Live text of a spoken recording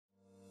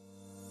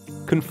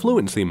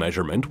Confluency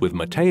measurement with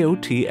Mateo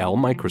TL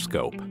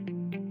microscope.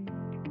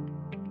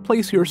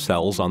 Place your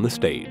cells on the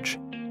stage.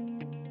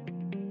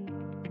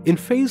 In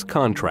phase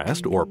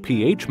contrast or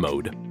pH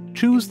mode,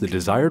 choose the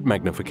desired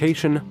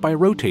magnification by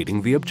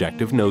rotating the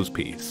objective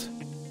nosepiece.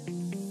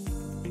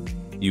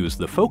 Use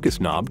the focus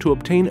knob to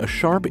obtain a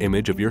sharp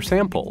image of your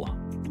sample.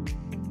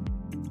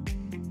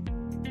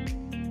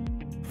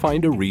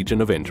 Find a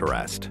region of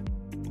interest.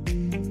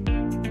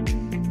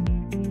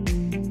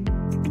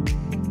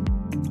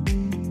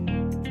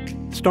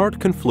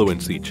 Start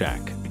Confluency check.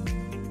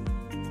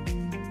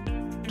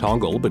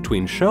 Toggle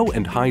between Show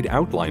and Hide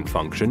Outline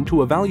function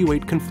to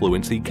evaluate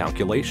confluency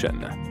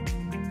calculation.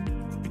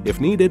 If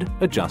needed,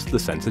 adjust the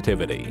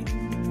sensitivity.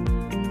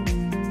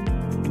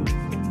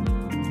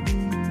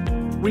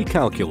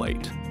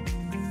 Recalculate.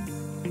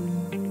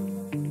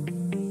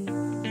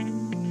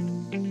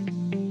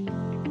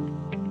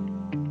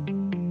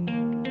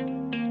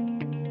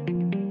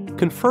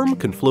 Confirm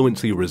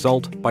confluency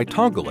result by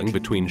toggling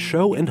between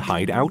Show and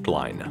Hide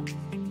Outline.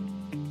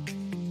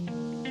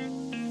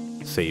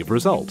 Save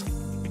result.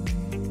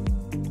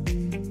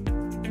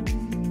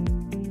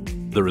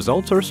 The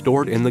results are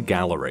stored in the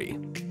gallery.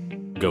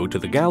 Go to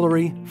the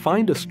gallery,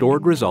 find a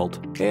stored result,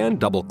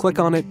 and double-click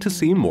on it to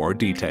see more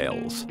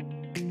details.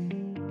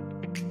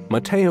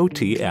 Mateo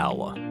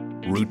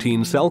TL.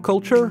 Routine cell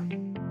culture?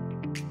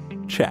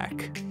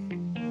 Check.